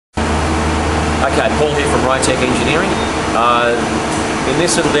Okay, Paul here from Rotec Engineering. In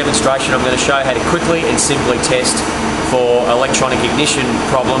this little demonstration I'm going to show how to quickly and simply test for electronic ignition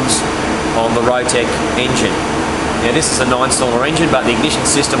problems on the Rotec engine. Now this is a 9-cylinder engine, but the ignition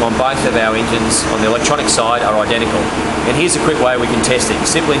system on both of our engines on the electronic side are identical. And here's a quick way we can test it. You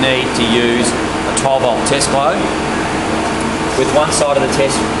simply need to use a 12-volt test globe with one side of the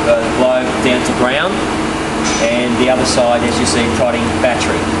test globe down to ground and the other side, as you see, trotting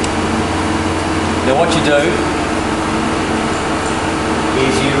battery. Now what you do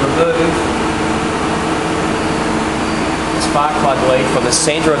is you remove the spark plug lead from the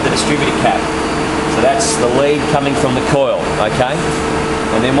centre of the distributor cap. So that's the lead coming from the coil, okay?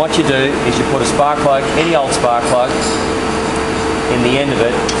 And then what you do is you put a spark plug, any old spark plug, in the end of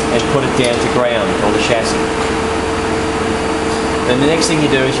it and put it down to ground, or the chassis. Then the next thing you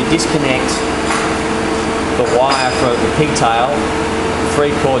do is you disconnect the wire from the pigtail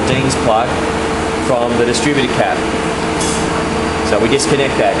 3-cord Dean's plug from the distributor cap. So we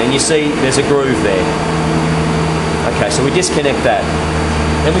disconnect that, and you see there's a groove there. Okay, so we disconnect that.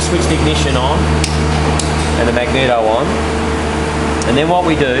 Then we switch the ignition on and the magneto on. And then what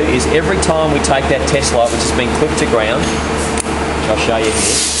we do is every time we take that test light, which has been clipped to ground, which I'll show you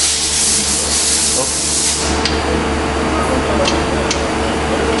here.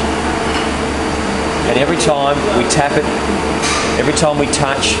 And every time we tap it, every time we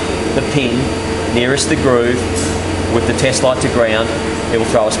touch the pin nearest the groove with the test light to ground, it will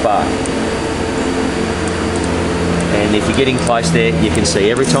throw a spark. And if you're getting close there, you can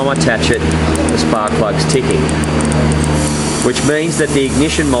see every time I touch it, the spark plug's ticking. Which means that the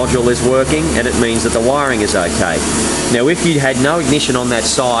ignition module is working, and it means that the wiring is okay. Now if you had no ignition on that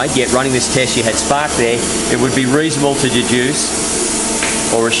side, yet running this test you had spark there, it would be reasonable to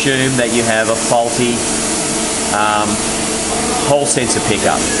deduce or assume that you have a faulty Hall sensor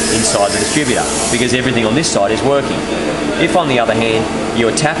pickup inside the distributor, because everything on this side is working. If on the other hand you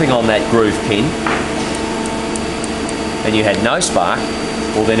were tapping on that groove pin and you had no spark,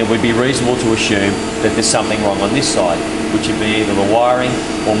 well then it would be reasonable to assume that there's something wrong on this side, which would be either the wiring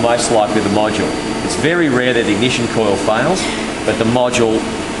or most likely the module. It's very rare that the ignition coil fails, but the module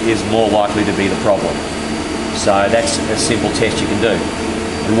is more likely to be the problem. So that's a simple test you can do.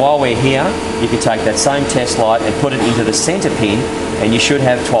 And while we're here, you can take that same test light and put it into the centre pin, and you should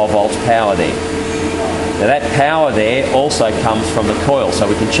have 12 volts power there. Now that power there also comes from the coil, so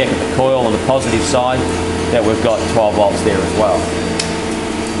we can check at the coil on the positive side that we've got 12 volts there as well.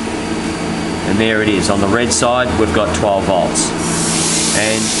 And there it is, on the red side we've got 12 volts.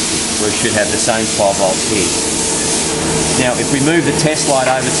 And we should have the same 12 volts here. Now if we move the test light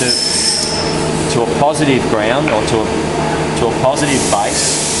over to a positive ground, or to a positive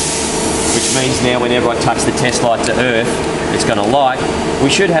base, which means now whenever I touch the test light to earth, it's going to light, we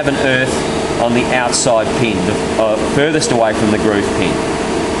should have an earth on the outside pin, the furthest away from the groove pin.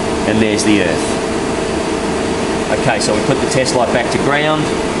 And there's the earth. Okay, so we put the test light back to ground,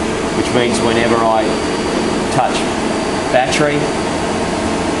 which means whenever I touch battery,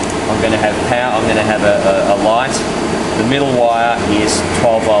 I'm going to have power, I'm going to have a light. The middle wire is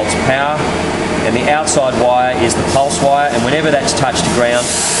 12 volts power, and the outside wire is the pulse wire, and whenever that's touched to ground,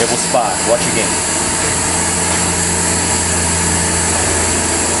 it will spark. Watch again.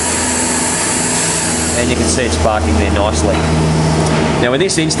 And you can see it sparking there nicely. Now in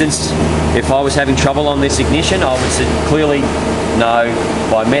this instance, if I was having trouble on this ignition, I would clearly know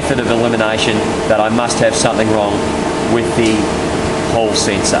by method of elimination that I must have something wrong with the Hall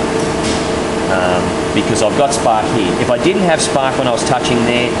sensor. Because I've got spark here. If I didn't have spark when I was touching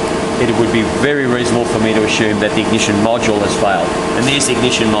there, it would be very reasonable for me to assume that the ignition module has failed. And there's the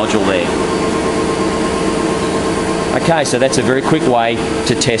ignition module there. Okay, so that's a very quick way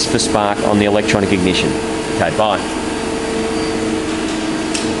to test for spark on the electronic ignition. Okay, bye.